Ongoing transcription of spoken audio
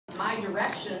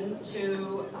direction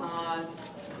to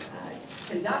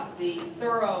conduct the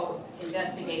thorough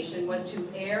investigation was to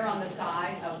err on the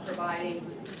side of providing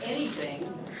anything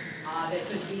that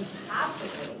could be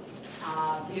possibly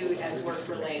viewed as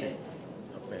work-related.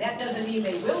 That doesn't mean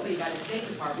they will be by the State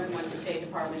Department once the State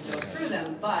Department goes through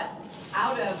them, but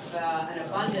out of an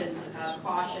abundance of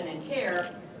caution and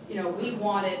care, we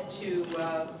wanted to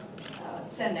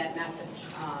send that message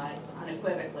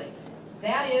unequivocally.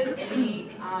 That is the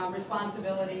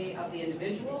responsibility of the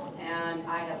individual, and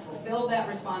I have fulfilled that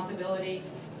responsibility,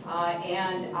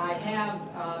 and I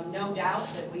have no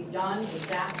doubt that we've done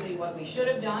exactly what we should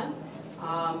have done.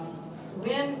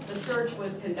 When the search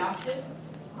was conducted,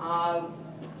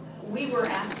 we were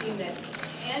asking that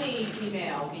any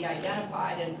email be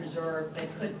identified and preserved that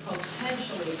could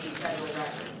potentially be federal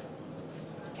records.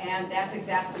 And that's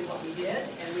exactly what we did,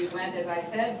 and we went, as I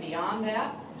said, beyond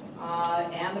that,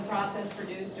 and the process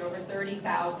produced over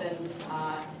 30,000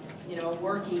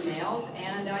 work emails,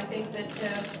 and I think that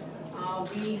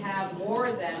we have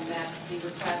more than met the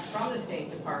request from the State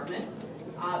Department.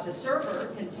 The server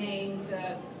contains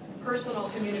personal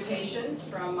communications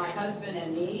from my husband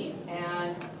and me,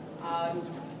 and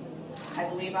I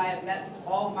believe I have met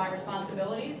all of my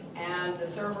responsibilities, and the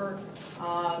server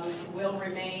will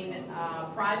remain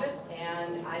private,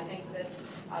 and I think that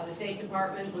the State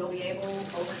Department will be able,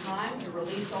 over time, to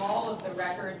release all of the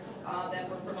records that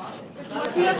were provided.